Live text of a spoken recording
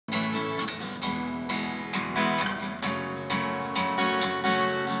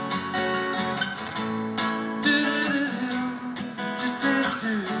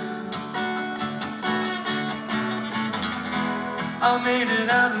I made it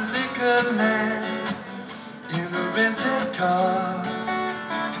out of liquor land in a rented car,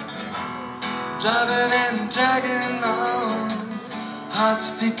 driving and dragging on hot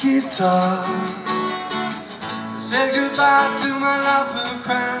sticky tar. Said goodbye to my life of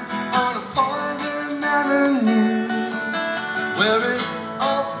crime on a poison avenue, where it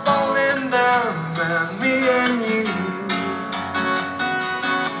all falling down around me and you.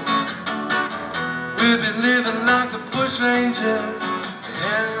 We've been living like the bush rangers,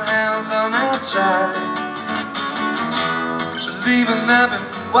 hellhounds on our track, believing that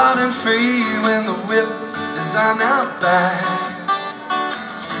we're wild and free when the whip is on our back.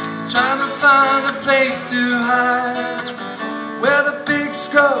 Trying to find a place to hide where the big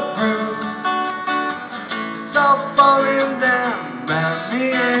scrub grew. It's all falling down around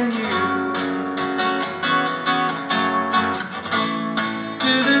me and you.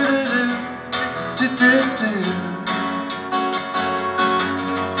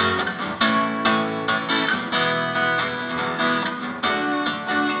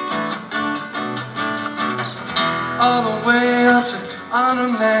 All the way up to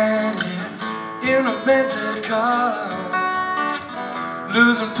Arnhem Land, yeah, in a rented car,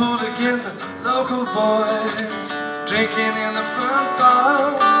 losing pulled against the local boys, drinking in the front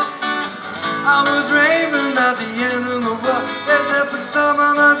bar. I was raving at the end of the world, except for some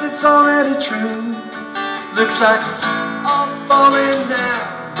of us it's already true. Looks like it's all falling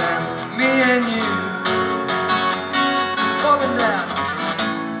down, down, me and you. Falling down.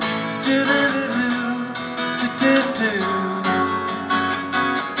 Do-do-do-do, do-do-do.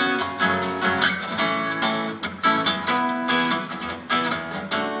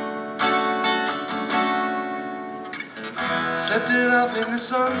 Slept it off in the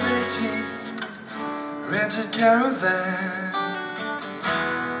Sunday tea, rented caravan.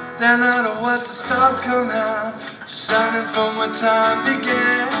 That night I watched the stars come out, just shining from when time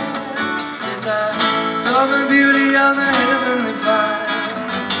began. As I saw the beauty of the heavenly light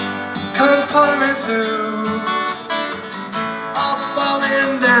come pouring through, all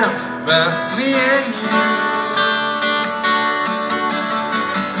falling down around me and you.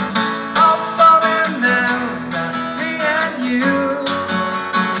 All falling down around me and you.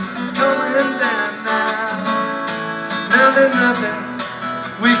 It's coming down now. Nothing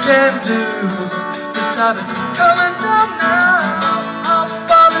we can do to stop it coming down now. All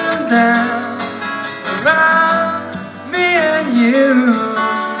falling down around me and you.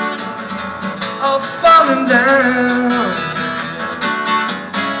 All falling down.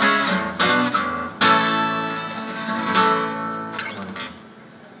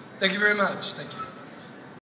 Thank you very much. Thank you.